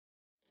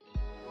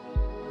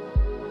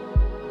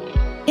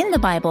In the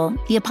Bible,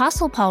 the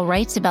Apostle Paul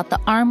writes about the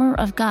armor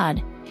of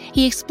God.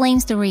 He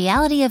explains the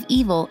reality of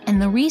evil and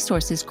the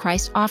resources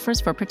Christ offers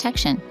for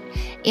protection.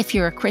 If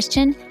you're a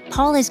Christian,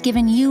 Paul has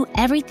given you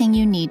everything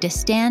you need to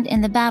stand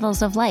in the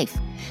battles of life.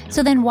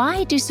 So then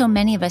why do so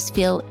many of us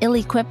feel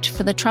ill-equipped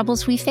for the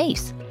troubles we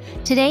face?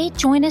 Today,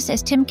 join us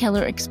as Tim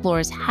Keller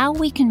explores how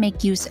we can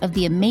make use of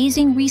the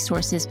amazing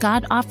resources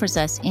God offers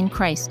us in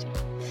Christ.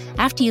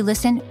 After you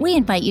listen, we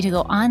invite you to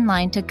go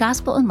online to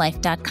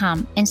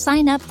gospelandlife.com and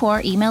sign up for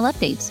our email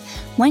updates.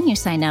 When you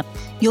sign up,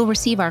 you'll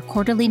receive our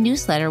quarterly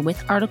newsletter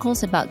with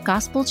articles about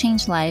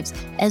gospel-changed lives,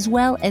 as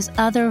well as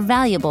other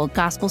valuable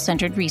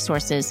gospel-centered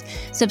resources.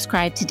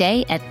 Subscribe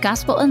today at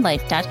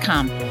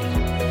gospelandlife.com.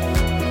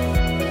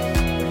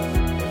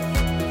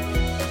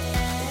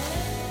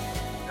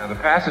 Now, the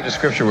passage of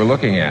Scripture we're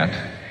looking at,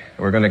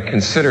 we're going to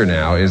consider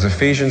now, is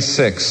Ephesians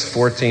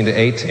 6:14 to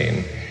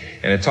 18.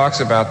 And it talks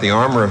about the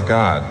armor of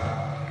God.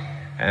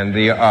 And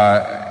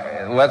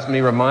let me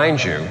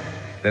remind you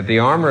that the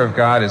armor of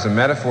God is a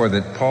metaphor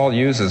that Paul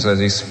uses as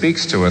he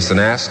speaks to us and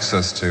asks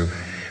us to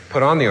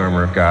put on the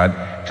armor of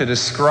God to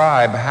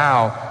describe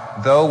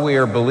how, though we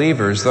are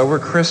believers, though we're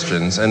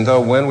Christians, and though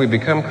when we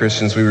become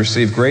Christians we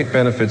receive great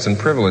benefits and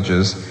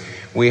privileges,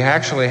 we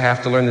actually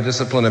have to learn the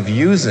discipline of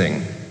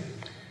using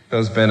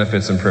those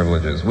benefits and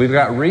privileges. We've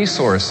got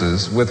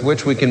resources with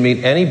which we can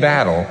meet any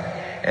battle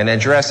and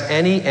address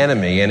any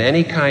enemy in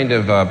any kind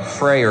of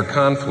fray or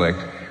conflict,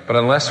 but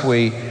unless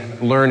we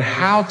learn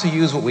how to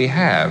use what we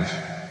have,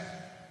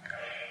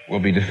 we'll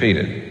be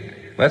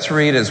defeated. Let's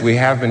read as we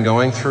have been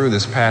going through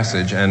this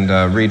passage and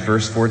read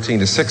verse 14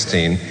 to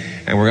 16,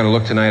 and we're going to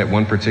look tonight at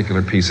one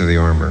particular piece of the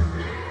armor,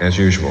 as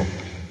usual.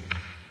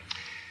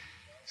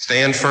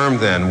 Stand firm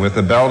then, with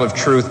the belt of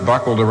truth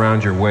buckled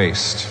around your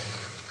waist,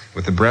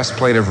 with the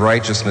breastplate of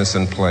righteousness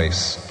in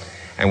place,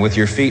 and with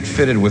your feet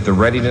fitted with the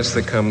readiness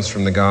that comes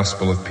from the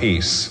gospel of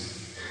peace.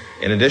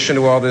 In addition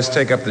to all this,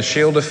 take up the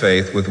shield of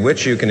faith with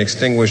which you can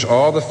extinguish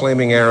all the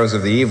flaming arrows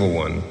of the evil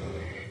one.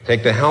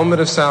 Take the helmet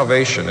of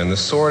salvation and the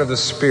sword of the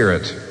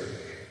Spirit,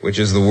 which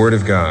is the word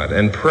of God,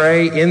 and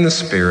pray in the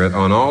Spirit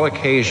on all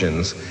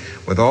occasions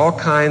with all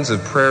kinds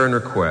of prayer and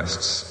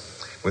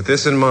requests. With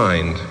this in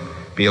mind,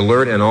 be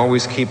alert and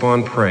always keep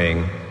on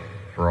praying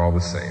for all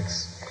the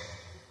saints.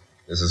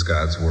 This is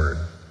God's word.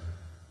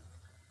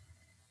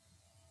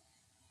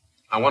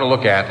 I want to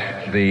look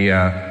at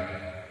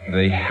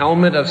the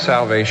helmet of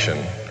salvation.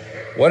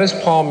 What does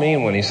Paul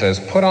mean when he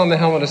says, put on the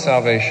helmet of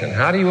salvation?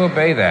 How do you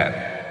obey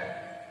that?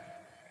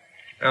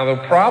 Now,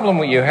 the problem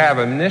that you have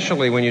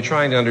initially when you're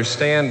trying to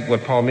understand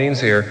what Paul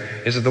means here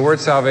is that the word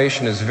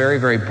salvation is very,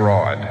 very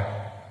broad.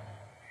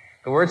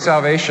 The word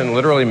salvation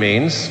literally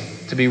means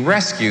to be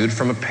rescued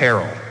from a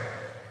peril.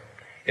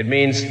 It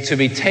means to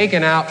be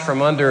taken out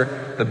from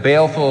under the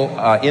baleful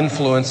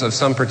influence of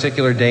some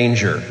particular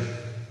danger.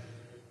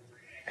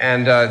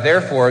 And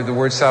therefore, the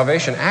word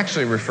salvation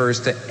actually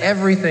refers to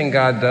everything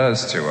God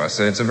does to us,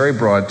 and it's a very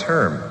broad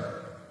term.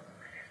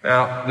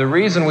 Now, the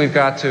reason we've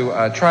got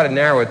to try to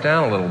narrow it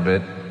down a little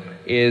bit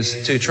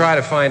is to try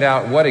to find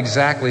out what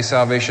exactly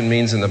salvation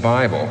means in the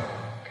Bible.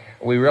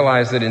 We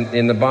realize that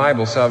in the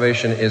Bible,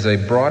 salvation is a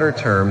broader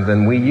term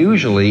than we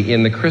usually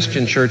in the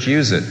Christian church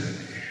use it.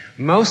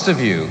 Most of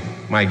you,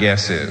 my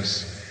guess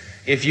is,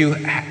 if you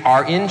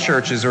are in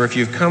churches or if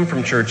you've come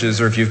from churches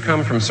or if you've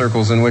come from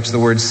circles in which the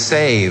word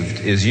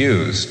saved is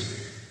used,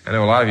 I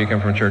know a lot of you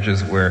come from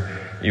churches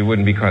where you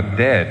wouldn't be caught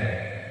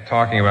dead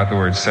talking about the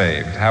word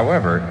saved.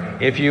 However,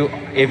 if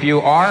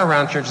you are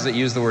around churches that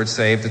use the word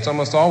saved, it's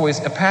almost always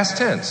a past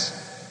tense.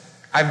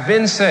 I've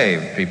been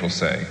saved, people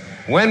say.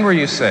 When were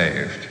you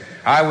saved?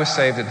 I was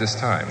saved at this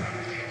time.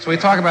 So we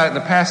talk about it in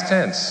the past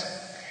tense.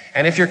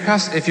 And if you're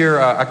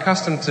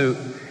accustomed to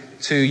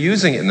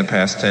using it in the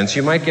past tense,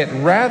 you might get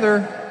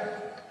rather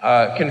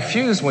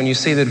confused when you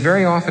see that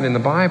very often in the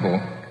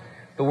Bible,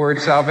 the word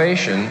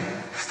salvation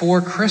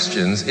for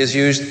Christians is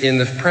used in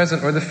the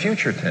present or the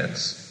future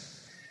tense.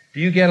 Do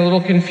you get a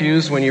little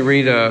confused when you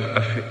read,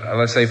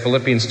 let's say,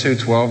 Philippians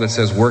 2:12 that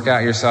says, work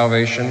out your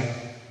salvation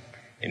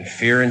in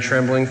fear and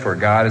trembling, for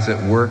God is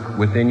at work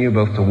within you,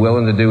 both to will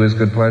and to do his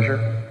good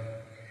pleasure?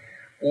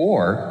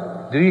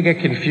 Or do you get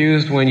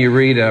confused when you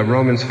read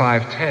Romans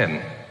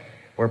 5:10,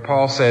 where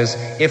Paul says,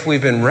 if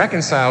we've been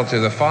reconciled to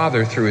the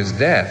Father through his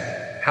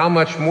death, how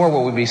much more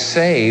will we be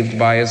saved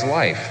by his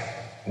life?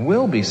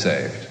 Will be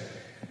saved.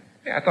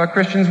 Yeah, I thought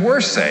Christians were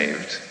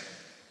saved.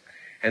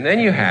 And then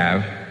you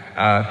have,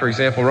 for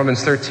example,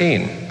 Romans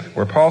 13,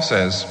 where Paul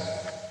says,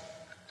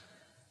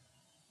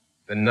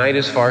 the night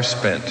is far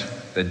spent,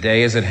 the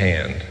day is at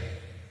hand.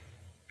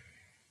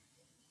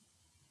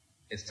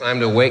 It's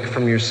time to wake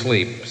from your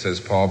sleep, says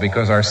Paul,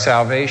 because our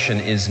salvation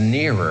is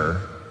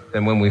nearer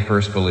than when we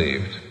first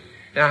believed.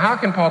 Now, how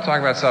can Paul talk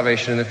about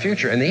salvation in the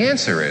future? And the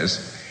answer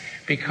is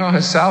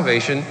because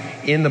salvation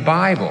in the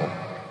Bible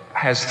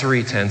has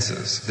three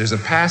tenses. There's a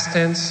past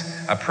tense,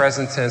 a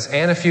present tense,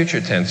 and a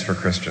future tense for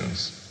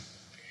Christians.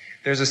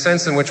 There's a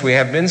sense in which we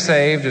have been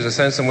saved, there's a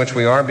sense in which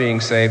we are being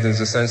saved, and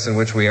there's a sense in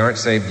which we aren't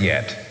saved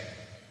yet.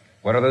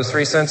 What are those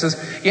three senses?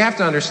 You have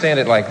to understand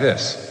it like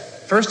this.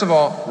 First of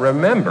all,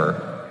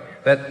 remember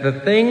that the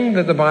thing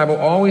that the Bible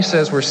always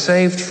says we're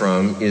saved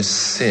from is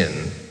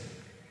sin.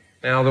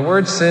 Now, the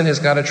word sin has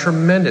got a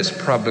tremendous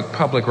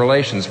public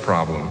relations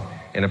problem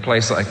in a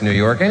place like New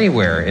York,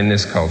 anywhere in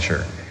this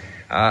culture.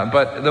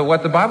 But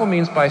what the Bible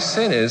means by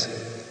sin is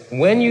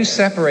when you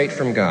separate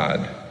from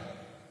God,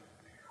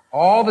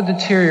 all the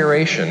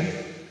deterioration,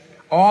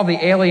 all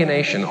the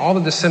alienation, all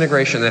the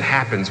disintegration that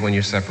happens when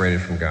you're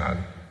separated from God.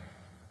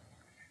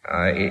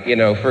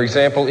 For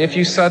example, if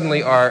you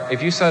suddenly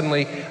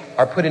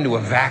are put into a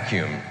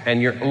vacuum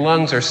and your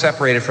lungs are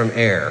separated from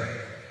air,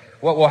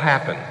 what will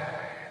happen?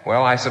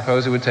 Well, I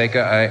suppose it would take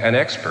an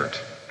expert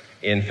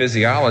in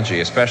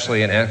physiology,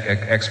 especially an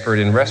expert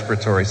in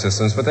respiratory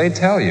systems, but they'd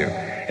tell you.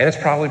 And it's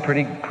probably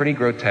pretty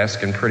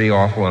grotesque and pretty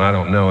awful, and I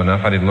don't know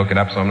enough. I didn't look it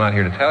up, so I'm not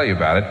here to tell you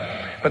about it.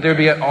 But there would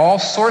be all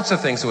sorts of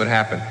things that would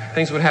happen.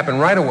 Things would happen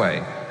right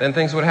away. Then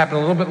things would happen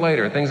a little bit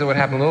later. Things that would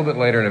happen a little bit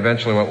later, and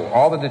eventually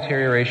all the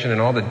deterioration and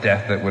all the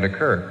death that would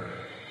occur.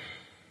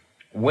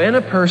 When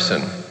a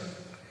person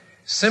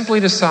simply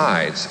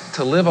decides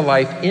to live a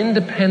life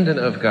independent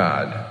of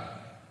God,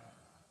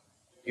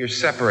 you're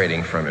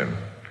separating from Him.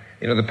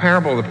 The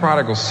parable of the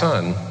prodigal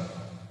son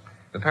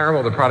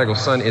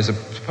is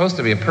supposed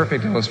to be a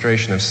perfect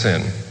illustration of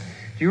sin. Do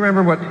you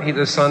remember what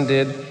the son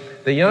did?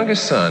 The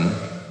youngest son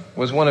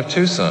was one of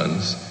two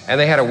sons, and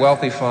they had a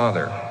wealthy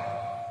father.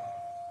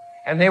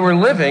 And they were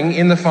living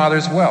in the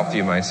father's wealth,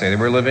 you might say. They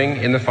were living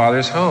in the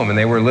father's home, and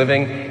they were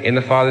living in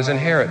the father's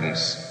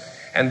inheritance.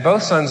 And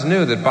both sons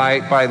knew that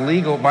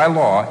by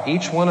law,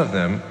 each one of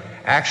them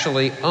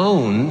actually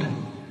owned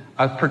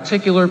a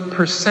particular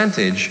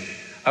percentage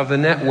of the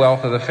net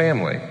wealth of the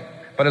family.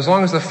 But as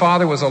long as the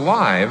father was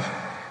alive,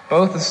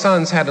 both the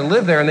sons had to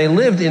live there, and they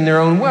lived in their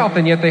own wealth,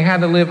 and yet they had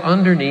to live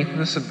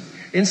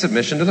in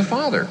submission to the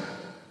father.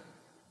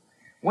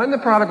 When the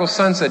prodigal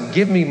son said,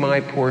 "Give me my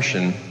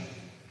portion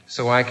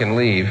so I can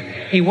leave,"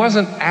 he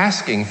wasn't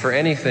asking for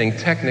anything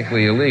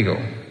technically illegal.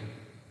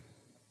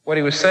 What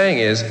he was saying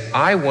is,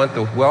 I want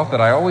the wealth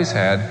that I always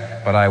had,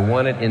 but I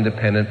want it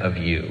independent of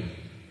you.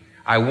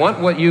 I want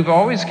what you've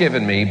always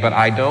given me, but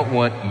I don't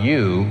want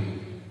you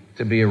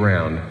to be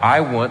around. I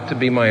want to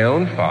be my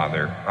own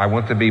father. I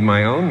want to be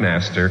my own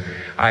master.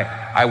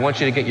 I want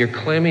you to get your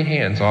clammy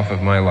hands off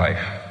of my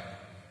life.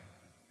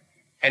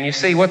 And you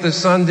see, what the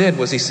son did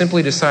was he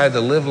simply decided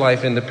to live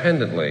life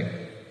independently.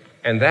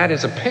 And that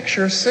is a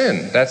picture of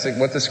sin. That's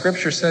what the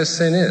scripture says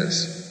sin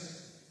is.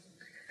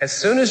 As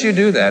soon as you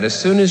do that,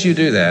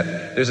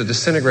 there's a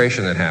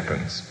disintegration that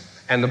happens.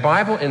 And the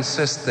Bible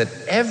insists that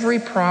every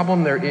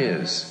problem there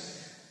is,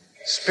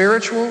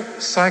 spiritual,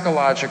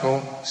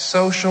 psychological,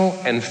 social,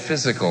 and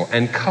physical,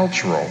 and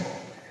cultural,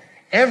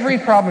 every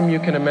problem you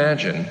can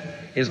imagine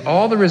is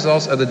all the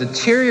results of the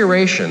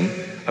deterioration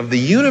of the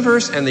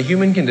universe and the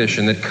human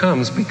condition that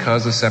comes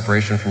because of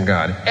separation from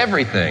God.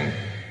 Everything.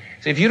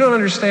 See, if you don't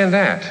understand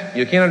that,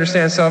 you can't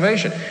understand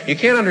salvation. You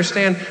can't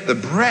understand the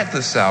breadth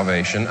of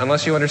salvation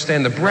unless you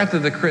understand the breadth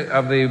of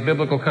the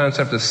biblical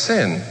concept of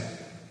sin.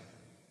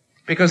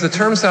 Because the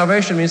term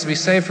salvation means to be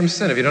saved from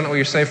sin. If you don't know what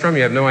you're saved from,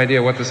 you have no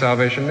idea what the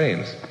salvation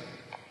means.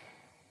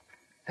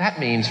 That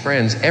means,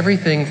 friends,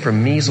 everything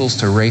from measles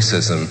to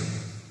racism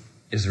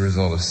is the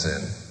result of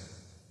sin.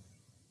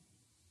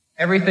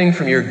 Everything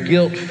from your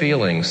guilt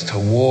feelings to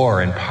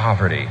war and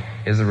poverty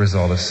is the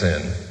result of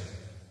sin.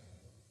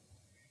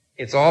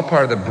 It's all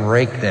part of the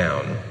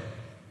breakdown.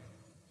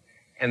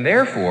 And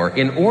therefore,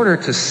 in order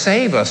to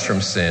save us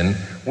from sin,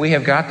 we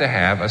have got to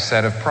have a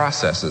set of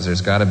processes.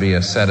 There's got to be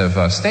a set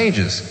of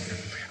stages.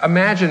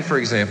 Imagine, for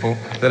example,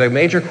 that a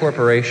major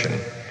corporation,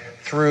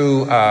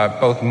 through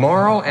both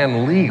moral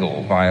and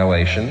legal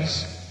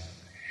violations,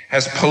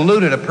 has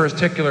polluted a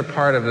particular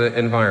part of the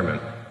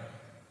environment.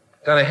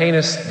 Done a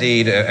heinous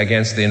deed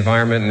against the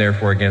environment and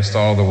therefore against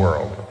all the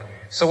world.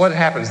 So what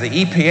happens? The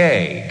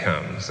EPA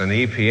comes, and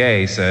the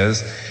EPA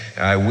says,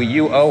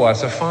 you owe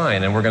us a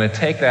fine, and we're going to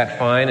take that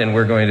fine, and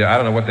we're going to, I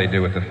don't know what they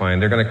do with the fine.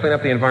 They're going to clean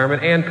up the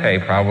environment and pay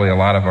probably a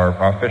lot of our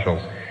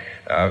officials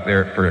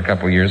there for a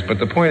couple of years. But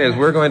the point is,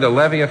 we're going to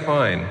levy a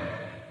fine.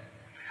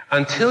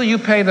 Until you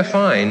pay the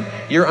fine,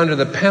 you're under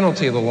the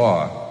penalty of the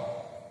law.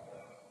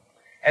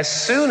 As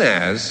soon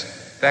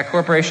as that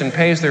corporation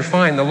pays their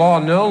fine, the law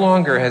no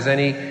longer has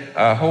any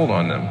hold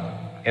on them.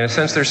 In a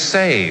sense, they're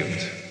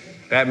saved.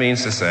 That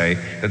means to say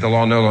that the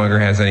law no longer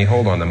has any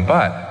hold on them.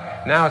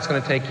 But now it's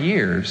going to take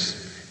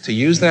years to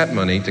use that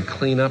money to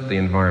clean up the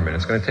environment.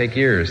 It's going to take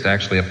years to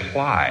actually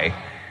apply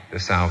the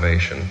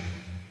salvation.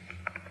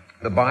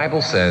 The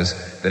Bible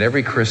says that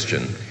every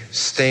Christian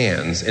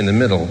stands in the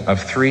middle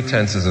of 3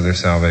 tenses of their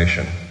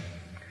salvation.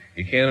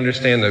 You can't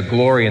understand the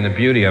glory and the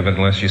beauty of it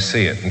unless you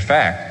see it. In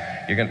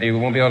fact, you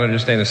won't be able to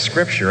understand the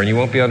scripture, and you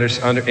won't be able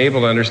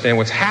to understand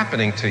what's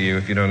happening to you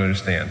if you don't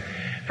understand.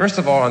 First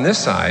of all, on this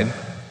side,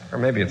 or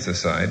maybe it's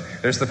this side,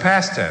 there's the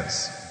past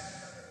tense.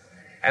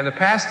 And the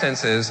past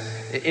tense is,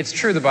 it's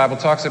true the Bible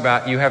talks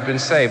about you have been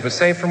saved, but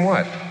saved from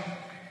what?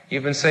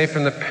 You've been saved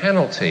from the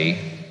penalty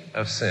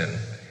of sin.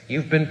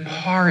 You've been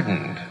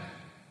pardoned.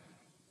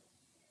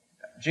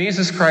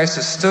 Jesus Christ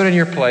has stood in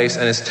your place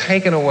and has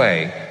taken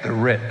away the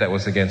writ that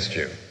was against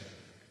you.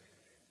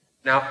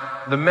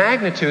 Now, the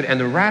magnitude and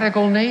the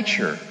radical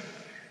nature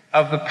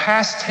of the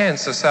past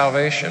tense of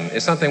salvation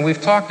is something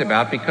we've talked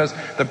about because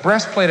the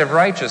breastplate of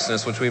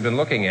righteousness, which we've been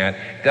looking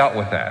at, dealt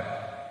with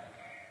that.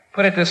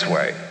 Put it this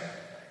way.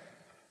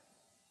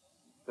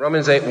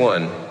 Romans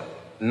 8:1,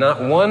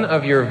 not one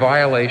of your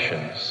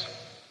violations,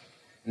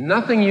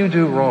 nothing you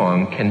do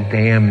wrong can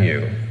damn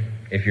you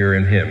if you're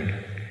in Him.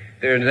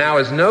 There now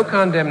is no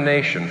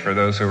condemnation for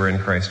those who are in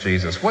Christ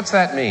Jesus. What's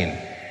that mean?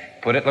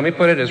 Let me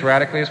put it as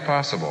radically as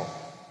possible.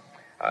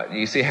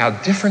 You see how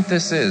different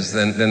this is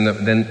than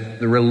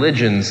the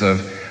religions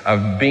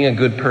of being a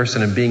good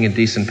person and being a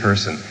decent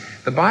person.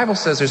 The Bible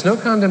says there's no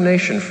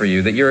condemnation for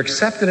you, that you're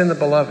accepted in the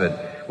Beloved.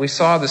 We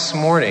saw this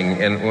morning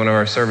in one of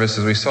our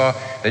services, we saw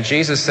that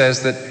Jesus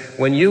says that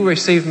when you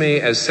receive me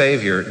as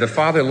Savior, the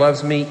Father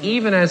loves me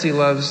even as He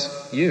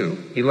loves you.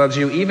 He loves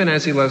you even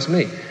as He loves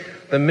me.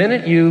 The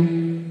minute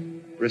you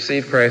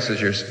receive Christ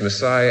as your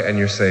Messiah and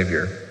your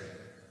Savior,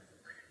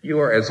 you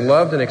are as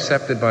loved and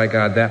accepted by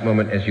God that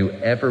moment as you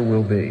ever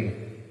will be.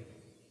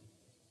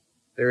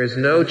 There is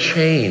no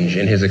change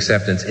in His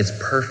acceptance. It's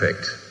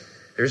perfect.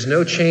 There's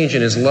no change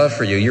in His love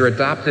for you. You're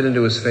adopted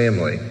into His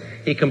family.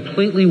 He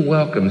completely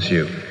welcomes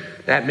you.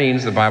 That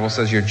means, the Bible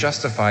says, you're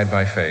justified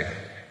by faith.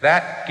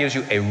 That gives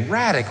you a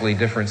radically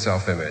different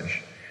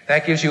self-image.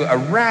 That gives you a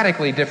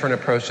radically different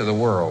approach to the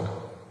world.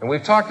 And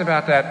we've talked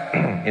about that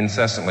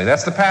incessantly.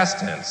 That's the past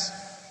tense.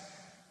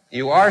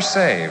 You are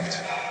saved.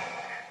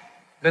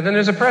 But then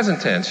there's a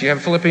present tense. You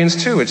have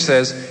Philippians 2, which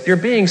says, you're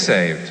being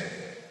saved.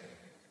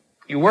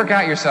 You work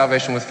out your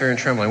salvation with fear and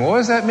trembling. Well, what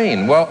does that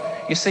mean? Well,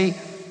 you see,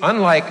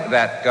 unlike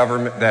that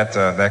government,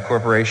 that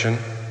corporation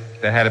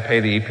that had to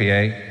pay the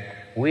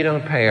EPA, we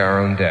don't pay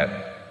our own debt.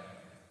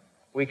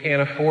 We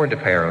can't afford to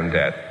pay our own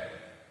debt.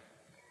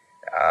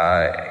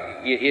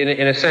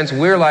 In a sense,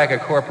 we're like a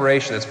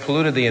corporation that's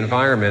polluted the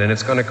environment, and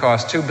it's going to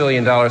cost $2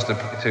 billion to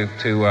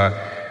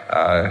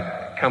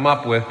come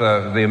up with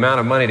the amount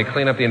of money to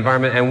clean up the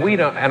environment,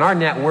 and our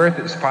net worth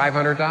is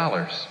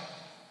 $500.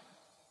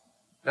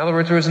 In other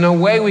words, there was no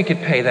way we could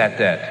pay that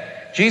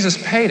debt.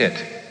 Jesus paid it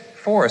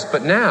for us,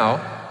 but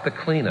now the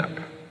cleanup.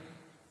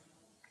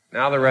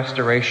 Now the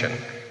restoration.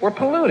 We're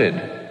polluted.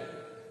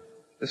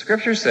 The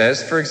Scripture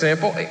says, for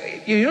example,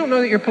 you don't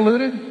know that you're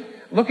polluted?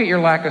 Look at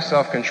your lack of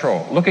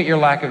self-control. Look at your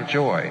lack of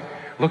joy.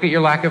 Look at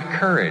your lack of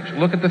courage.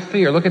 Look at the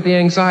fear. Look at the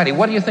anxiety.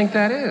 What do you think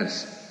that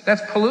is?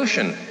 That's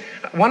pollution.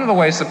 One of the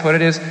ways to put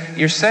it is,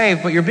 you're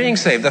saved, but you're being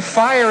saved. The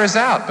fire is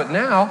out, but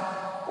now,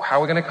 how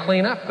are we going to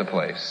clean up the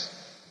place?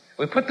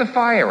 We put the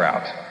fire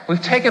out.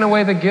 We've taken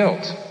away the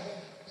guilt.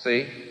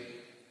 See?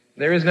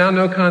 There is now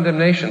no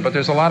condemnation, but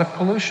there's a lot of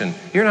pollution.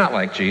 You're not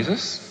like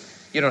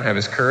Jesus. You don't have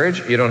His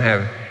courage. You don't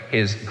have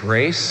His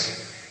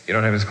grace. You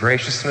don't have His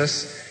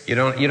graciousness. You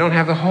don't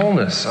have the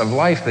wholeness of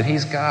life that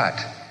He's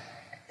got.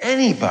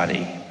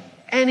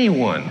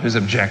 Anyone who's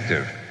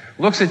objective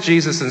looks at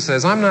Jesus and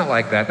says, I'm not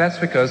like that. That's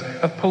because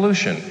of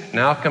pollution.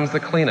 Now comes the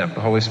cleanup.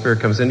 The Holy Spirit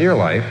comes into your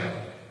life,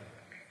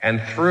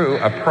 and through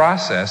a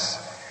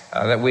process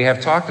that we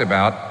have talked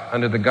about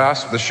under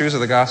the shoes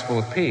of the gospel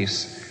of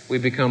peace, we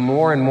become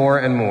more and more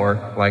and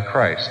more like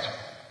Christ.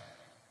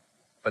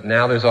 But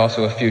now there's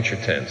also a future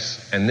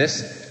tense. And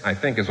this, I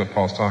think, is what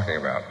Paul's talking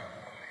about.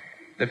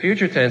 The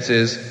future tense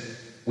is,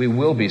 we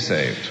will be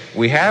saved.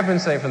 We have been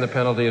saved from the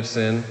penalty of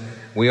sin.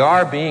 We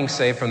are being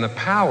saved from the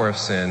power of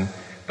sin.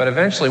 But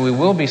eventually we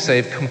will be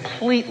saved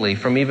completely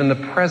from even the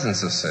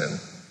presence of sin.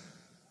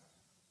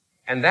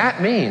 And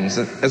that means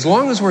that as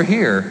long as we're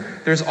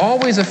here, there's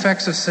always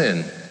effects of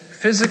sin.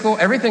 Physical,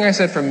 everything I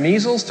said from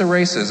measles to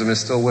racism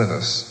is still with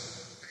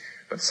us.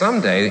 But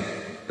someday,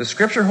 the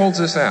Scripture holds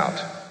this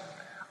out.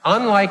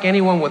 Unlike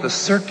anyone with a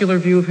circular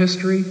view of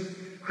history,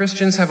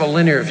 Christians have a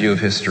linear view of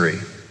history.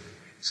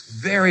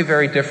 It's very,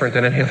 very different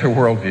than any other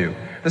worldview.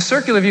 The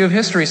circular view of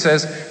history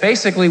says,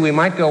 basically, we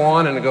might go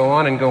on and go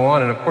on and go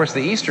on. And of course,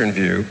 the Eastern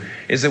view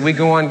is that we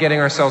go on getting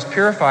ourselves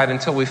purified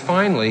until we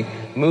finally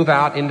move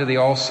out into the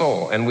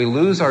all-soul. And we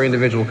lose our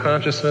individual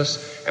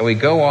consciousness, and we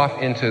go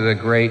off into the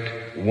great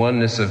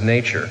oneness of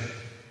nature.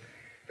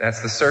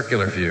 That's the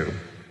circular view.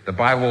 The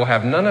Bible will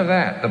have none of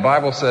that. The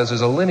Bible says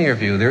there's a linear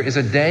view. There is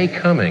a day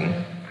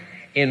coming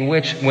in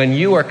which, when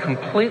you are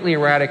completely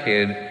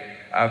eradicated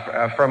out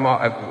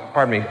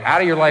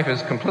of your life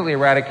is completely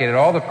eradicated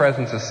all the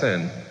presence of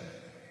sin,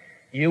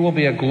 you will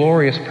be a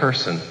glorious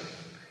person.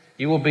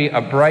 You will be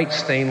a bright,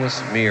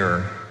 stainless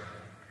mirror,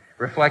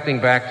 reflecting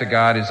back to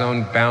God His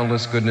own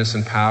boundless goodness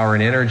and power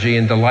and energy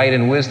and delight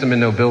and wisdom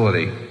and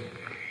nobility.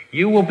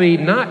 You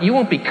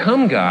won't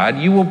become God,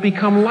 you will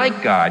become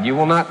like God. You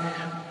will not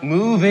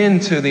move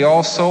into the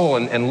all-soul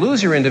and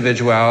lose your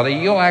individuality.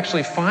 You'll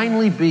actually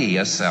finally be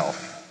a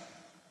self.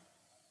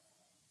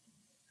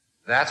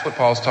 That's what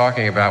Paul's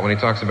talking about when he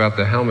talks about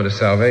the helmet of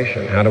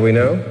salvation. How do we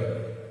know?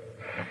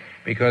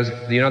 Because,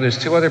 there's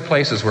two other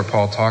places where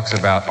Paul talks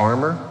about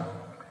armor,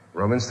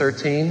 Romans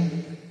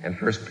 13 and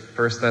 1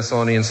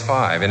 Thessalonians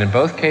 5. And in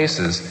both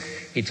cases,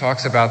 he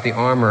talks about the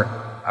armor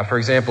For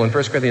example, in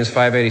 1 Corinthians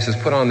 5:8, he says,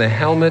 put on the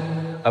helmet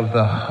of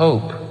the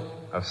hope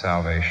of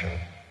salvation.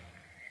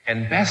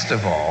 And best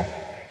of all,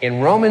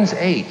 in Romans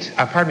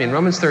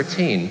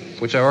 13,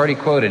 which I already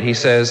quoted, he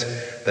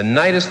says, the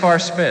night is far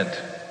spent.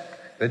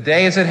 The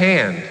day is at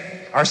hand.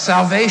 Our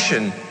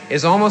salvation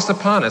is almost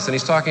upon us. And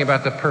he's talking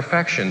about the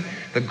perfection,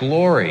 the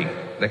glory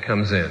that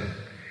comes in.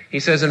 He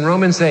says in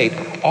Romans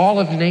 8, all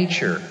of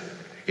nature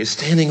is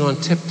standing on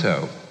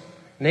tiptoe.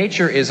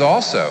 Nature is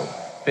also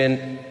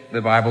been,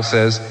 the Bible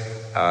says,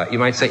 you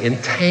might say,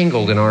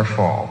 entangled in our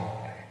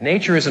fall.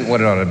 Nature isn't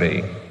what it ought to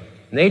be.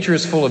 Nature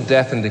is full of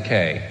death and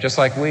decay, just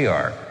like we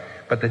are.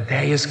 But the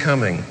day is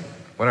coming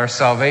when our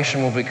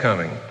salvation will be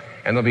coming.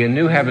 And there'll be a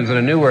new heavens and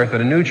a new earth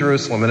and a new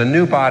Jerusalem and a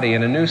new body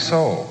and a new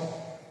soul.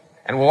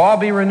 And we'll all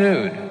be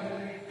renewed.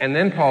 And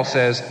then Paul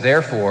says,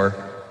 therefore,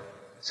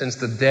 since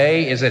the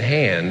day is at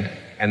hand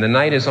and the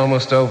night is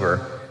almost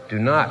over, do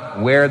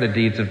not wear the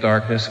deeds of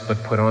darkness,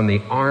 but put on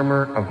the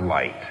armor of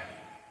light.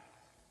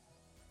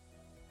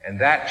 And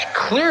that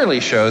clearly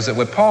shows that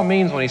what Paul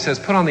means when he says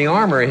put on the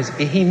armor is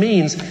he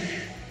means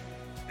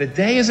the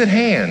day is at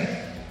hand.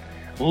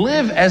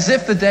 Live as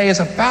if the day is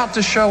about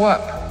to show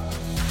up.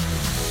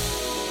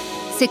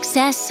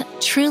 Success,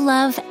 true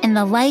love, and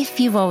the life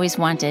you've always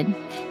wanted.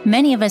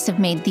 Many of us have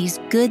made these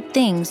good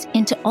things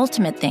into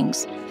ultimate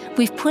things.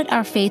 We've put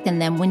our faith in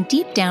them when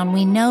deep down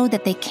we know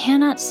that they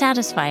cannot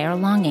satisfy our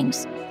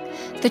longings.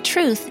 The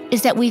truth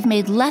is that we've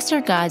made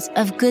lesser gods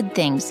of good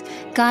things,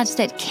 gods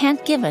that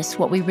can't give us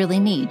what we really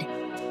need.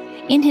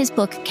 In his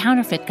book,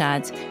 Counterfeit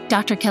Gods,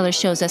 Dr. Keller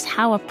shows us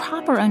how a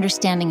proper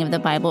understanding of the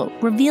Bible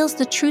reveals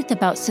the truth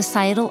about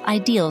societal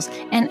ideals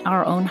and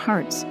our own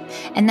hearts,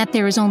 and that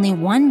there is only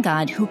one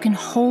God who can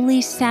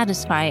wholly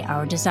satisfy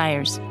our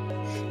desires.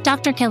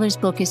 Dr. Keller's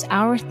book is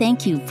our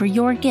thank you for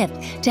your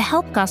gift to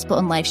help Gospel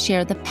in Life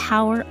share the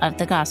power of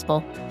the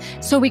gospel.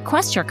 So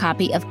request your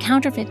copy of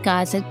Counterfeit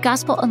Gods at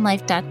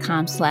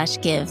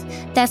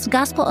gospelinlife.com/give. That's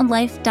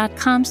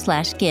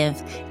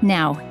gospelinlife.com/give.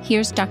 Now,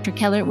 here's Dr.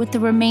 Keller with the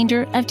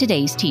remainder of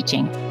today's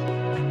teaching.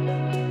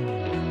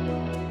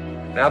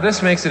 Now,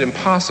 this makes it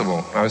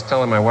impossible. I was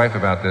telling my wife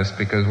about this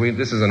because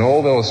this is an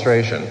old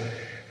illustration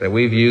that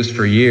we've used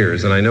for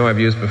years, and I know I've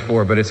used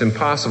before, but it's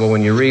impossible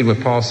when you read what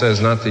Paul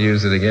says not to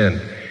use it again.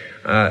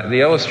 The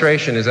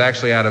illustration is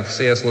actually out of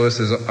C.S.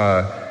 Lewis's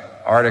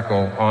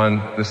article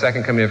on the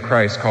second coming of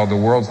Christ called The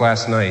World's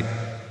Last Night.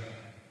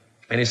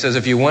 And he says,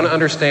 if you want to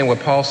understand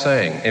what Paul's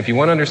saying, if you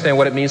want to understand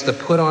what it means to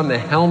put on the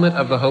helmet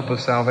of the hope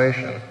of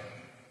salvation,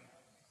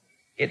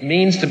 it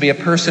means to be a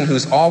person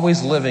who's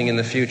always living in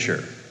the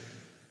future.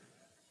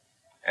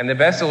 And the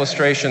best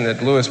illustration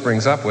that Lewis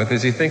brings up with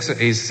is he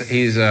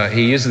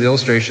uses the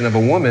illustration of a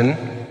woman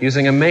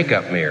using a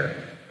makeup mirror.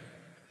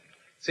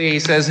 See, he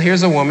says,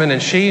 here's a woman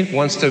and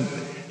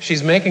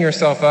she's making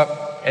herself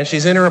up and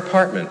she's in her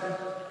apartment.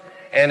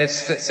 And it's,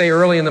 say,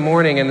 early in the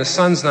morning and the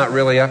sun's not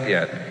really up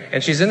yet.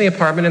 And she's in the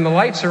apartment and the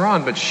lights are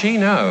on, but she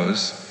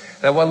knows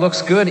that what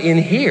looks good in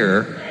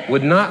here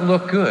would not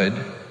look good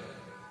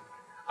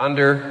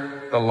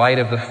under the light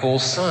of the full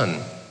sun.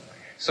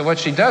 So what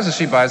she does is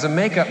she buys a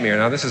makeup mirror.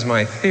 Now, this is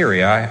my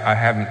theory. I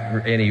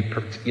haven't any,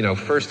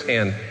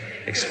 first-hand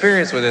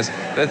experience with this.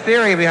 The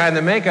theory behind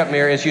the makeup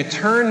mirror is you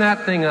turn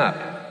that thing up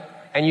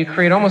and you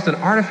create almost an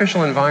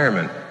artificial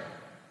environment.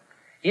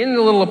 In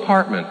the little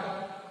apartment,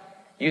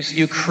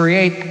 you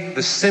create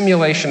the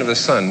simulation of the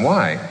sun.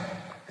 Why?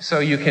 So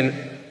you can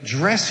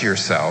dress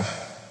yourself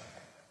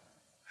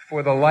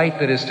for the light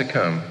that is to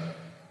come.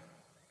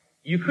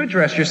 You could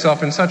dress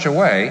yourself in such a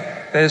way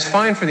that is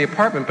fine for the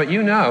apartment, but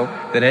you know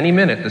that any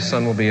minute the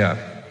sun will be up.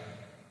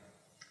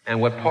 And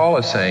what Paul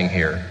is saying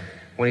here,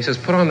 when he says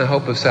put on the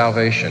hope of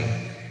salvation,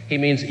 he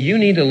means you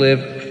need to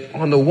live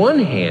on the one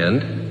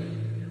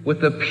hand with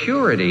the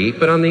purity,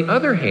 but on the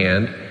other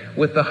hand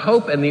with the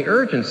hope and the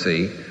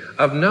urgency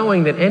of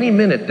knowing that any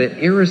minute that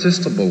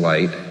irresistible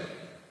light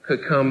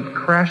could come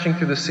crashing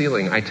through the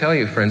ceiling. I tell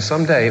you, friends,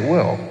 someday it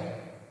will.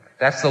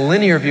 That's the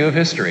linear view of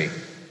history.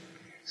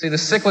 See, the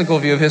cyclical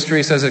view of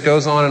history says it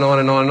goes on and on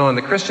and on and on.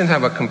 The Christians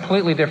have a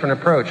completely different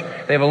approach.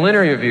 They have a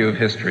linear view of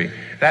history.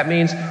 That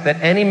means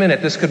that any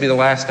minute this could be the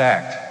last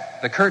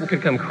act. The curtain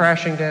could come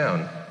crashing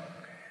down.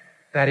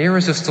 That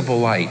irresistible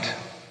light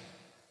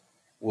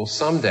will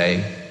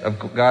someday,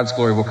 of God's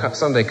glory, will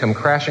someday come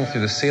crashing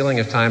through the ceiling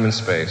of time and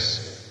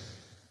space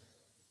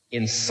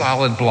in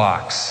solid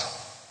blocks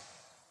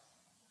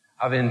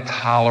of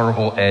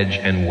intolerable edge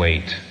and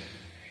weight.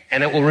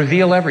 And it will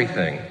reveal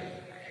everything.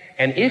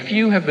 And if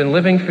you have been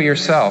living for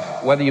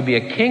yourself, whether you be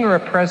a king or a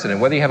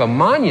president, whether you have a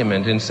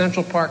monument in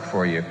Central Park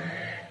for you,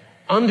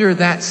 under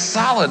that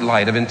solid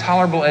light of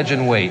intolerable edge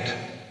and weight,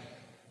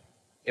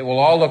 it will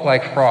all look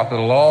like froth.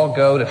 It'll all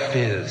go to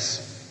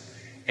fizz.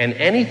 And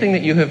anything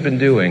that you have been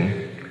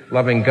doing,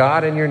 loving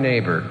God and your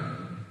neighbor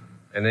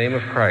in the name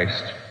of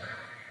Christ,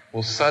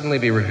 will suddenly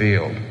be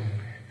revealed.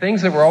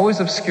 Things that were always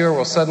obscure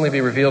will suddenly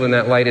be revealed in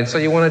that light. And so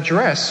you want to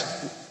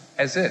dress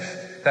as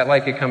if that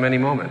light could come any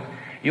moment.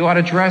 You ought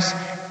to dress,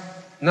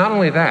 not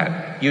only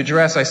that, you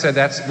dress, I said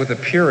that's with the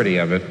purity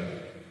of it,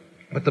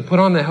 But to put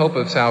on the hope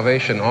of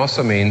salvation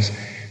also means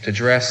to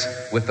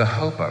dress with the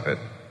hope of it.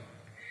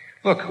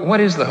 Look, what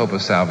is the hope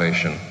of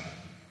salvation?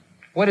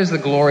 What is the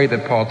glory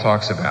that Paul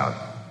talks about?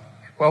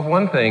 Well,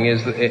 one thing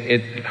is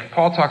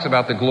Paul talks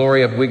about the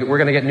glory of we're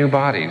going to get new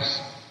bodies.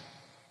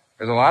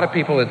 There's a lot of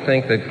people that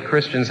think that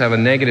Christians have a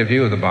negative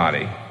view of the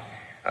body.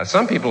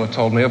 Some people have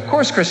told me, of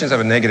course Christians have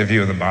a negative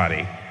view of the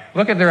body.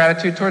 Look at their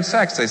attitude towards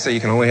sex. They say you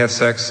can only have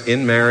sex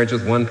in marriage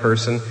with one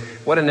person.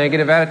 What a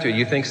negative attitude.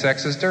 You think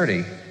sex is dirty.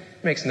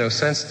 It makes no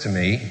sense to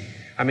me.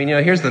 I mean,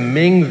 here's the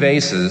Ming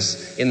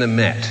vases in the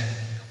Met.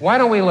 Why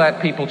don't we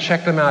let people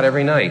check them out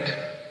every night?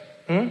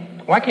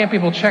 Why can't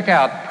people check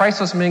out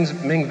priceless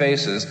Ming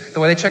vases the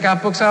way they check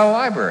out books out of the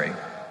library?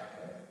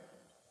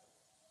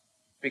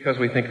 Because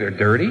we think they're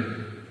dirty?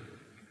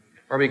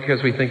 Or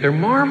because we think they're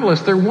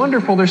marvelous, they're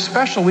wonderful, they're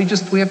special. We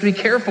have to be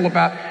careful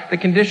about the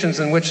conditions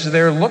in which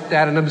they're looked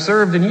at and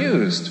observed and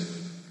used.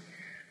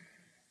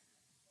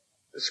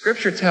 The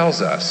Scripture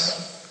tells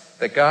us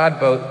that God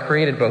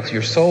created both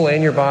your soul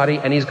and your body,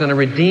 and He's going to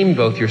redeem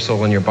both your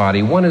soul and your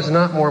body. One is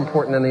not more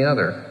important than the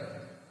other.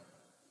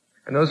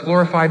 And those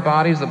glorified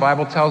bodies, the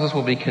Bible tells us,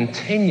 will be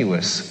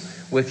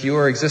continuous with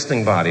your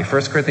existing body.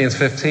 1 Corinthians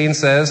 15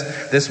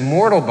 says, this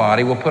mortal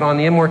body will put on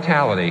the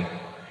immortality.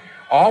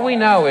 All we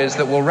know is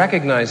that we'll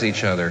recognize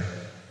each other.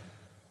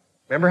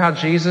 Remember how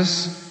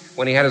Jesus,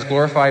 when He had His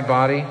glorified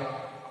body,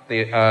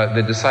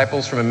 the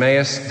disciples from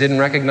Emmaus didn't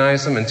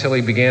recognize Him until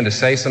He began to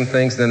say some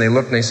things. Then they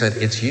looked and they said,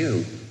 it's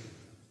you.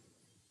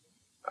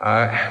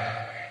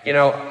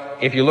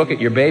 If you look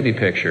at your baby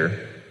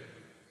picture,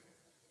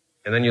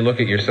 and then you look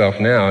at yourself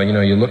now,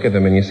 you look at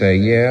them and you say,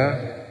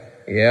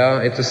 yeah,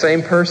 it's the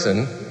same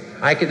person.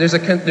 There's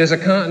a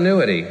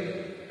continuity.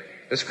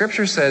 The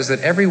Scripture says that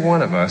every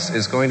one of us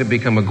is going to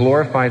become a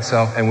glorified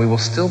self, and we will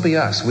still be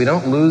us. We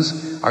don't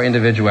lose our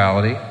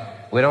individuality.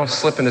 We don't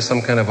slip into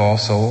some kind of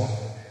all-soul.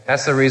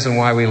 That's the reason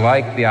why we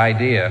like the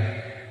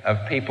idea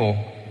of people.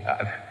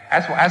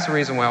 That's the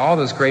reason why all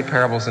those great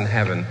parables in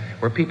heaven,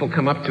 where people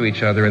come up to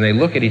each other and they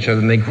look at each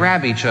other and they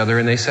grab each other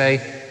and they say,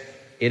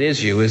 it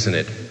is you, isn't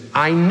it?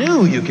 I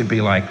knew you could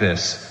be like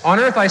this. On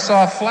earth I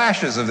saw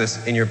flashes of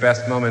this in your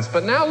best moments,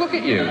 but now look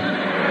at you.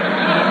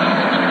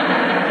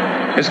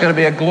 There's going to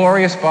be a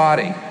glorious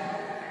body.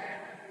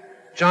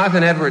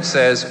 Jonathan Edwards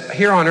says,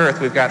 here on earth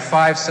we've got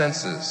 5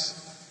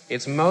 senses.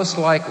 It's most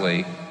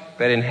likely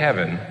that in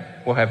heaven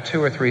we'll have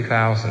 2,000 or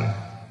 3,000.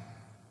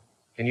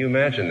 Can you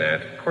imagine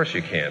that? Of course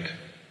you can't.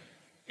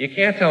 You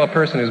can't tell a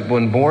person who's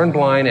been born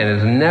blind and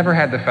has never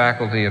had the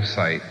faculty of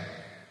sight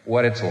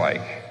what it's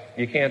like.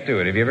 You can't do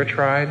it. Have you ever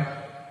tried?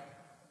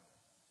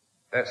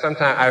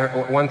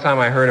 One time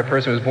I heard a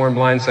person who was born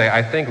blind say,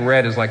 I think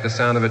red is like the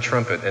sound of a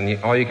trumpet,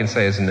 and all you can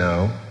say is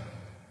no.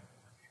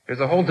 There's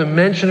a whole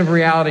dimension of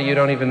reality you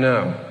don't even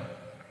know.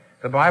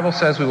 The Bible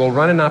says we will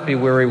run and not be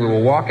weary, we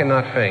will walk and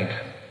not faint.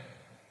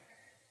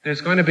 There's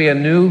going to be a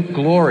new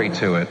glory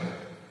to it.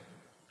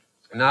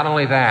 Not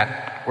only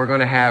that, we're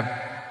going to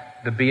have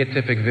the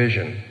beatific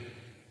vision.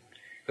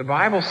 The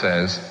Bible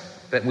says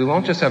that we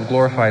won't just have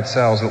glorified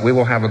selves, but we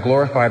will have a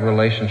glorified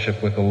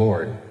relationship with the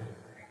Lord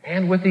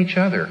and with each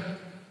other.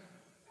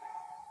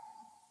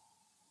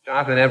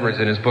 Jonathan Edwards,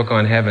 in his book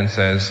on heaven,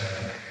 says,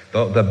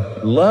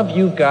 the love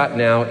you've got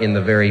now in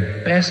the very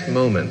best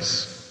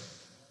moments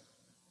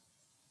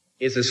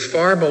is as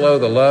far below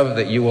the love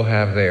that you will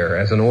have there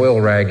as an oil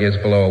rag is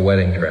below a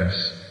wedding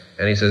dress.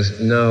 And he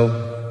says,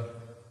 no,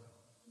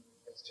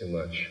 it's too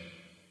much.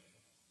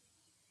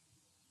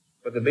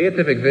 But the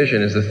beatific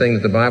vision is the thing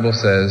that the Bible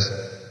says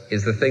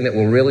is the thing that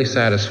will really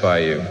satisfy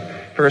you.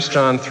 1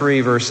 John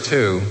 3, verse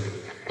 2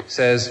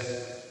 says,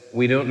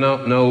 we don't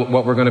know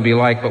what we're going to be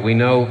like, but we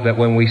know that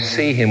when we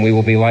see Him, we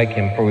will be like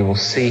Him, for we will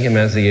see Him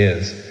as He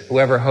is.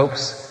 Whoever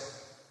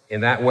hopes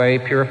in that way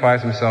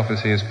purifies himself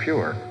as he is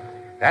pure.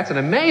 That's an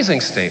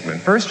amazing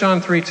statement. 1 John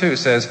 3:2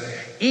 says,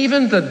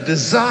 even the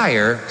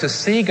desire to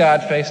see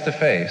God face to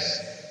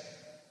face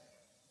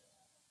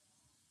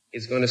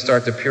is going to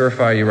start to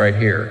purify you right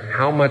here.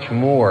 How much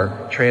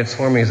more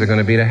transforming is it going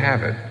to be to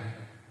have it?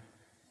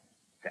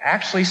 To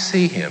actually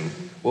see Him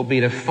will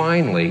be to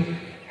finally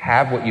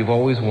have what you've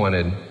always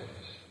wanted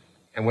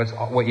and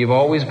what you've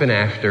always been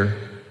after.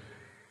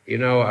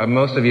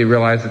 Most of you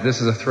realize that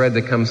this is a thread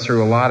that comes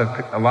through a lot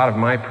of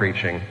my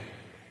preaching,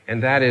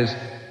 and that is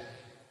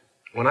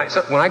when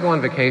I go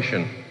on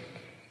vacation,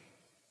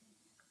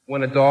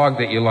 when a dog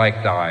that you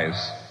like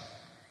dies,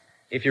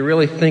 if you're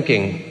really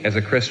thinking as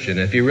a Christian,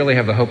 if you really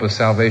have the hope of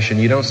salvation,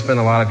 you don't spend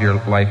a lot of your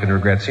life in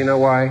regrets. You know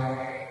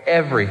why?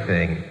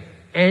 Everything,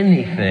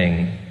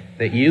 anything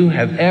that you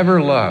have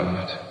ever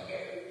loved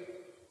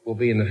will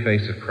be in the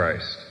face of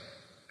Christ.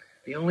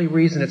 The only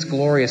reason it's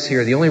glorious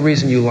here, the only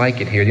reason you like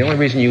it here, the only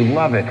reason you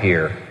love it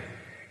here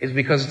is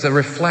because it's a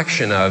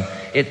reflection of,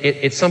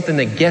 it's something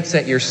that gets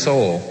at your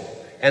soul.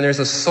 And there's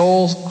a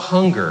soul's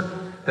hunger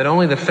that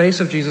only the face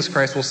of Jesus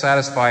Christ will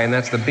satisfy, and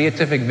that's the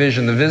beatific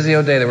vision, the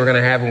Visio Dei that we're going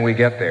to have when we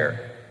get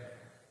there.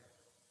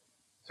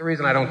 It's the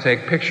reason I don't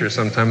take pictures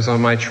sometimes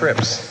on my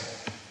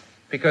trips.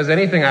 Because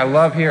anything I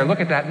love here, look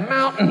at that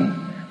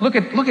mountain. Look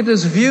at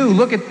this view.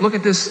 Look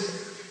at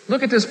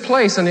this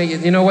place. And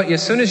you know what?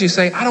 As soon as you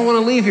say, I don't want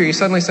to leave here, you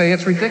suddenly say,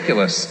 it's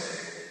ridiculous.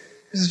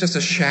 This is just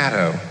a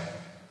shadow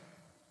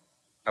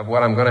of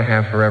what I'm going to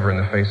have forever in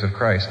the face of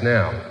Christ.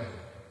 Now,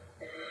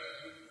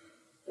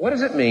 what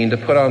does it mean to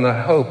put on the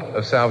hope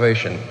of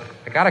salvation?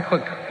 I got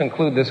to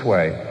conclude this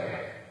way.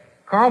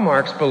 Karl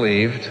Marx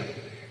believed,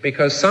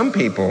 because some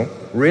people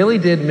really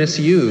did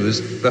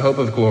misuse the hope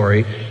of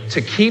glory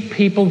to keep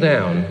people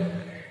down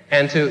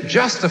and to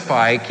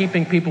justify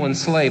keeping people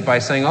enslaved by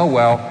saying, oh,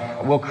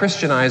 well, we'll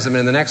Christianize them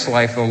and in the next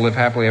life they'll live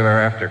happily ever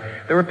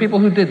after. There were people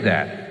who did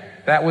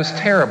that. That was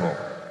terrible.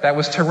 That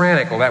was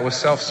tyrannical. That was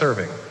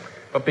self-serving.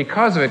 But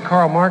because of it,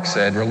 Karl Marx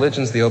said,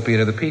 religion's the opiate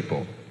of the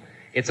people.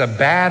 It's a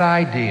bad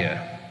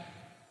idea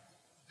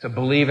to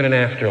believe in an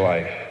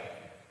afterlife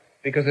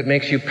because it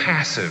makes you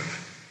passive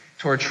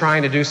toward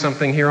trying to do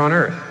something here on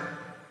earth.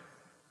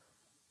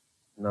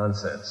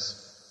 Nonsense.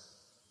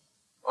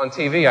 On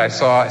TV, I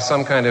saw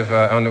some kind of,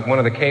 on one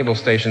of the cable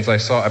stations, I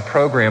saw a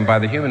program by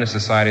the Humanist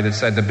Society that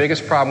said the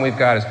biggest problem we've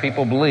got is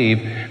people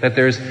believe that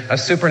there's a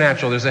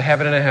supernatural, there's a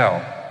heaven and a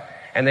hell.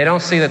 And they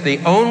don't see that the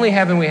only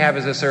heaven we have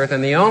is this earth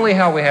and the only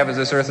hell we have is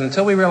this earth. And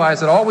until we realize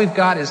that all we've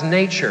got is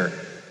nature,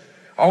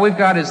 all we've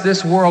got is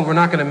this world, we're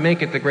not going to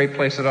make it the great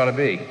place it ought to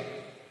be.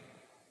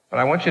 But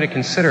I want you to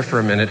consider for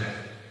a minute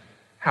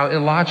how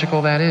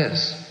illogical that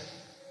is.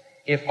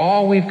 If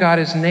all we've got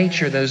is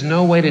nature, there's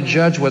no way to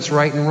judge what's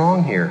right and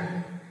wrong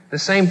here. The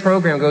same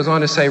program goes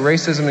on to say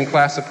racism and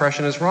class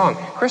oppression is wrong.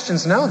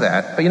 Christians know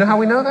that, but you know how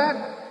we know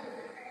that?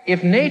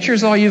 If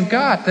nature's all you've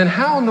got, then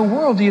how in the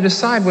world do you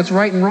decide what's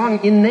right and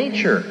wrong in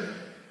nature?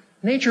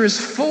 Nature is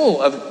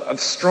full of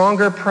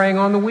stronger preying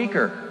on the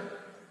weaker.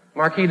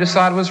 Marquis de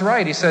Sade was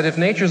right. He said, if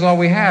nature's all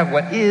we have,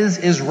 what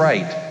is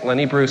right.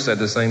 Lenny Bruce said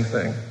the same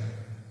thing.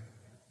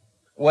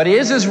 What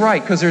is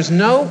right, because there's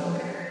no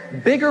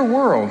bigger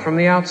world from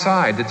the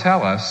outside to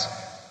tell us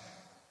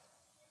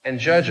and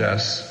judge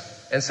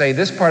us and say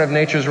this part of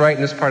nature's right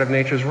and this part of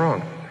nature's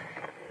wrong.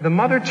 The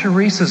Mother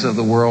Teresas of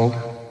the world,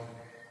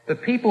 the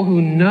people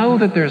who know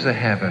that there's a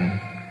heaven,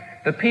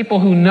 the people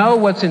who know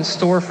what's in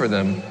store for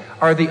them,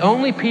 are the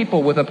only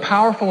people with a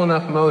powerful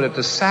enough motive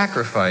to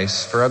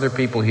sacrifice for other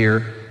people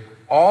here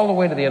all the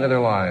way to the end of their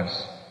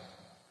lives.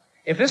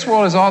 If this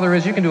world is all there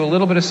is, you can do a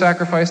little bit of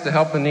sacrifice to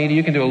help the needy,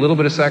 you can do a little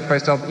bit of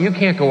sacrifice to help, you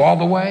can't go all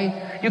the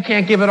way, you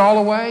can't give it all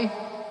away.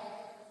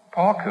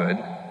 Paul could,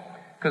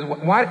 because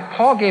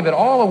Paul gave it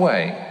all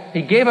away.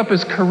 He gave up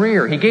his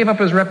career, he gave up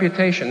his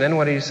reputation. Then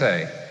what did he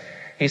say?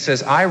 He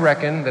says, I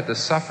reckon that the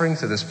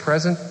sufferings of this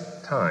present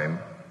time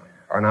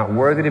are not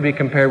worthy to be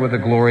compared with the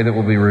glory that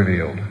will be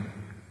revealed.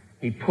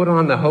 He put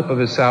on the hope of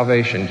his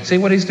salvation. See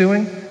what he's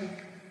doing?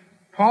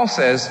 Paul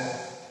says,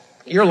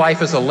 your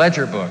life is a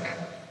ledger book.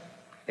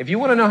 If you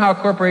want to know how a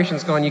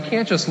corporation's gone, you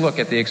can't just look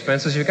at the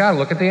expenses, you've got to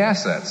look at the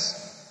assets.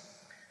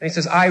 And he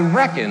says, I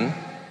reckon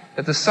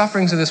that the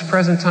sufferings of this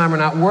present time are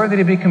not worthy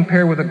to be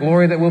compared with the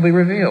glory that will be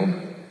revealed.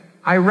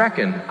 I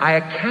reckon, I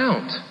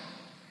account.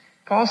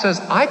 Paul says,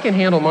 I can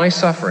handle my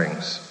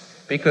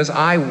sufferings because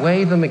I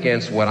weigh them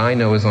against what I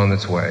know is on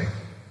its way.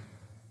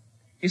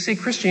 You see,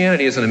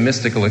 Christianity isn't a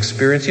mystical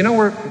experience. You know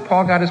where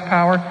Paul got his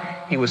power?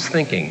 He was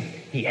thinking.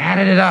 He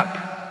added it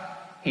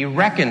up. He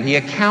reckoned. He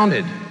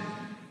accounted.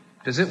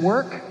 Does it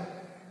work?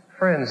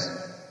 Friends,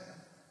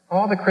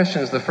 all the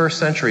Christians of the first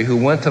century who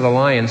went to the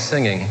lion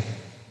singing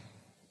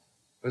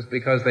was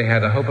because they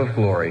had a hope of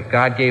glory.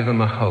 God gave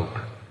them a hope.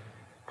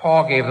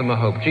 Paul gave them a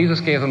hope. Jesus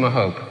gave them a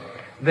hope.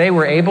 They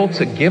were able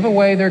to give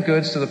away their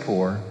goods to the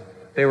poor.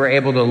 They were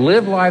able to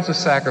live lives of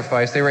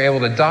sacrifice. They were able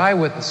to die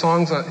with a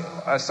song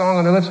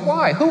on their lips.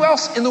 Why? Who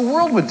else in the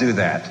world would do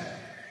that?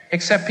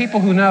 Except people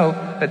who know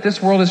that this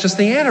world is just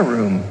the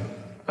anteroom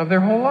of their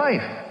whole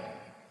life.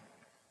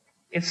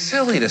 It's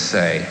silly to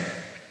say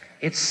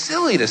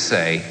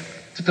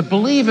that to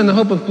believe in the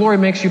hope of glory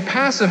makes you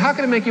passive. How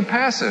can it make you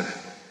passive?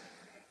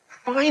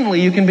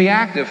 Finally, you can be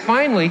active.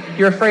 Finally,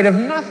 you're afraid of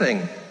nothing.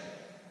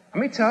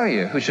 Let me tell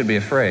you who should be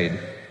afraid.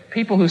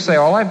 People who say,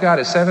 all I've got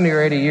is 70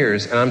 or 80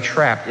 years and I'm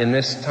trapped in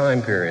this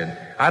time period.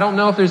 I don't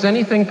know if there's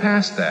anything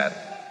past that.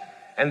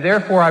 And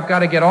therefore, I've got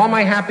to get all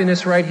my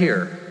happiness right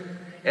here.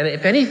 And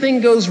if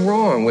anything goes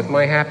wrong with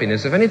my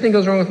happiness, if anything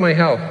goes wrong with my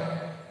health,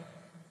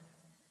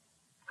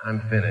 I'm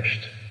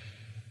finished.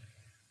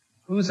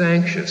 Who's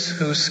anxious?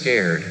 Who's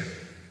scared?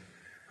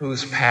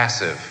 Who's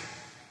passive?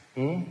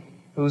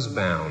 Who's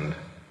bound?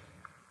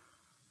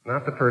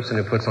 Not the person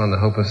who puts on the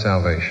hope of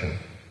salvation.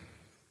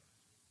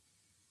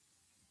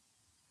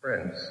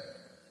 Friends,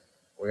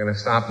 we're going to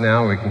stop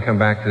now. We can come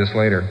back to this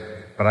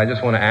later. But I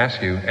just want to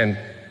ask you, and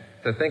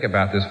to think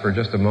about this for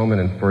just a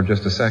moment and for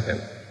just a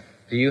second.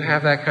 Do you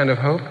have that kind of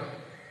hope?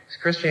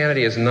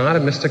 Christianity is not a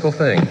mystical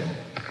thing.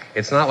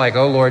 It's not like,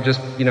 oh Lord,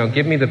 just,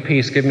 give me the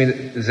peace,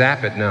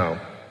 zap it. No.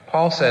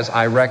 Paul says,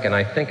 I reckon,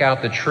 I think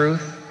out the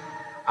truth.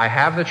 I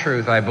have the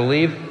truth. I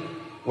believe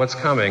what's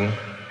coming.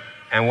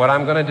 And what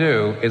I'm going to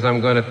do is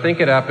I'm going to think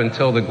it up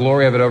until the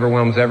glory of it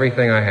overwhelms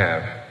everything I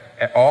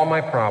have. All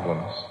my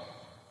problems.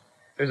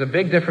 There's a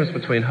big difference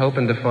between hope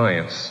and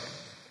defiance.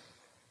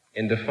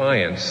 in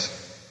defiance,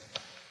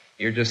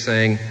 you're just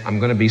saying, I'm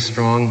going to be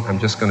strong, I'm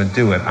just going to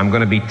do it. I'm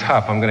going to be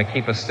tough, I'm going to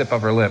keep a stiff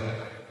upper lip.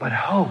 But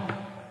hope,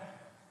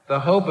 the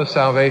hope of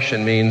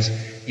salvation means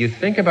you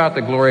think about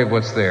the glory of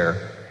what's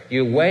there,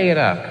 you weigh it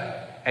up,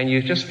 and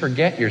you just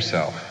forget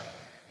yourself.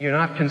 You're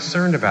not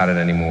concerned about it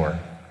anymore.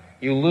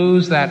 You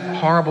lose that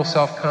horrible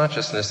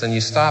self-consciousness and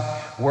you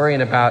stop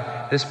worrying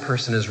about this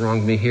person has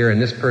wronged me here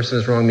and this person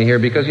has wronged me here,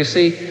 because you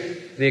see,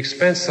 the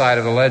expense side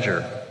of the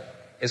ledger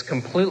is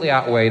completely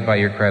outweighed by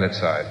your credit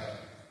side.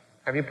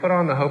 Have you put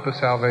on the hope of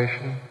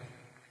salvation?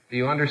 Do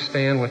you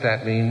understand what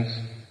that means?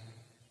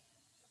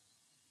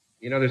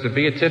 You know, there's a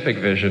beatific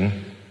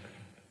vision.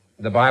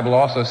 The Bible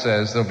also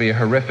says there'll be a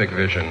horrific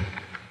vision.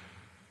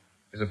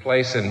 There's a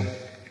place in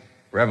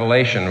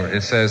Revelation where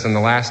it says, in the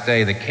last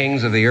day, the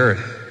kings of the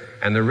earth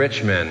and the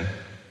rich men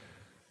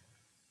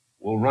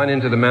will run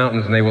into the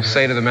mountains, and they will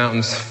say to the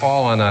mountains,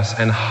 fall on us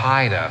and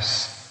hide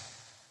us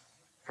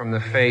from the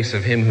face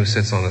of him who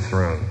sits on the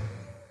throne.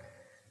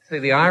 See,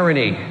 the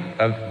irony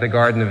of the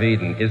Garden of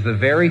Eden is the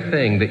very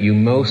thing that you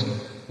most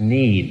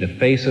need, the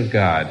face of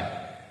God,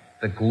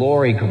 the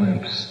glory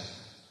glimpse,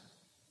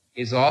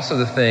 is also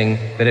the thing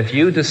that if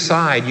you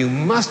decide you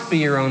must be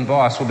your own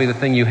boss, will be the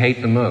thing you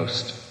hate the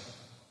most.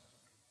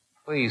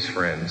 Please,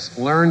 friends,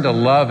 learn to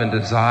love and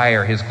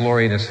desire his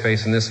glory in his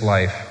face in this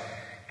life.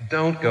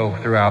 Don't go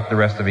throughout the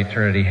rest of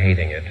eternity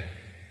hating it.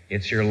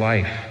 It's your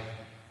life.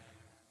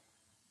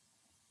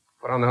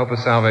 Put on the hope of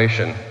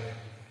salvation.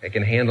 It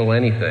can handle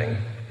anything.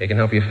 It can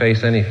help you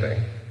face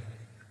anything.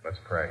 Let's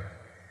pray.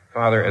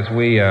 Father, as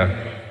we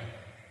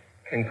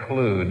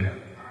conclude,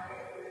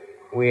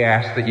 we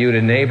ask that you would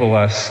enable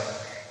us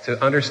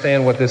to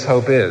understand what this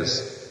hope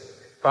is.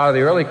 Father,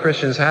 the early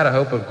Christians had a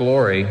hope of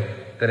glory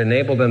that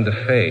enabled them to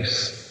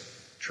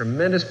face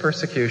tremendous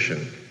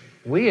persecution.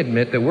 We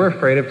admit that we're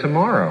afraid of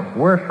tomorrow.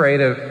 We're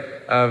afraid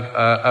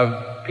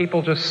of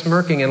people just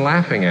smirking and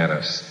laughing at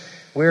us.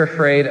 We're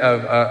afraid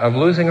of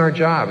losing our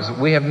jobs.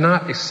 We have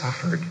not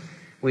suffered.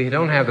 We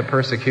don't have the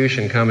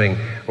persecution coming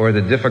or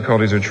the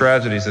difficulties or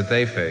tragedies that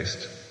they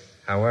faced.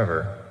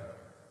 However,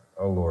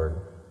 oh Lord,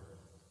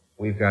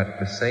 we've got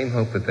the same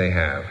hope that they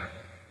have.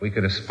 We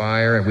could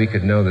aspire and we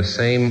could know the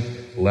same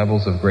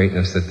levels of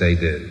greatness that they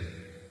did.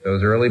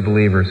 Those early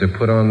believers who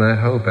put on that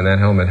hope and that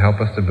helmet, help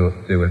us to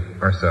do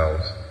it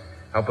ourselves.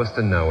 Help us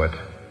to know it.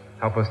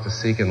 Help us to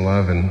seek and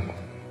love and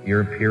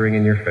your appearing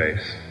in your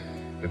face.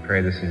 We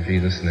pray this in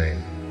Jesus'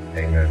 name.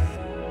 Amen.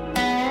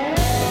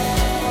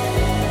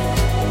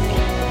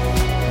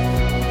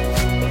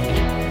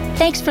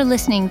 Thanks for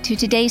listening to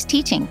today's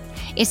teaching.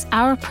 It's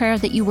our prayer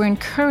that you were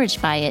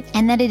encouraged by it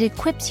and that it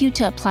equips you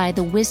to apply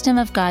the wisdom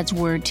of God's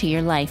Word to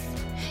your life.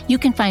 You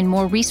can find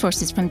more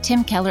resources from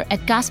Tim Keller at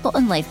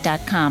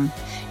gospelandlife.com.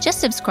 Just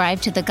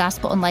subscribe to the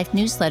Gospel and Life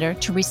newsletter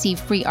to receive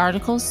free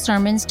articles,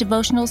 sermons,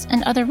 devotionals,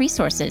 and other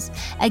resources.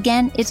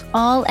 Again, it's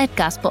all at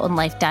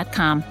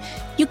gospelandlife.com.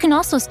 You can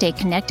also stay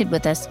connected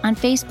with us on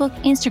Facebook,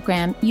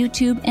 Instagram,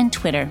 YouTube, and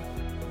Twitter.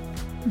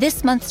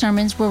 This month's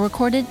sermons were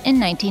recorded in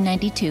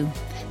 1992.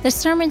 The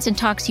sermons and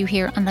talks you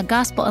hear on the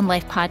Gospel and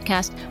Life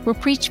podcast were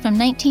preached from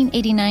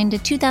 1989 to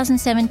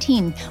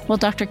 2017, while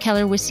Dr.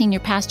 Keller was senior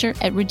pastor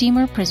at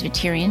Redeemer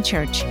Presbyterian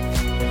Church.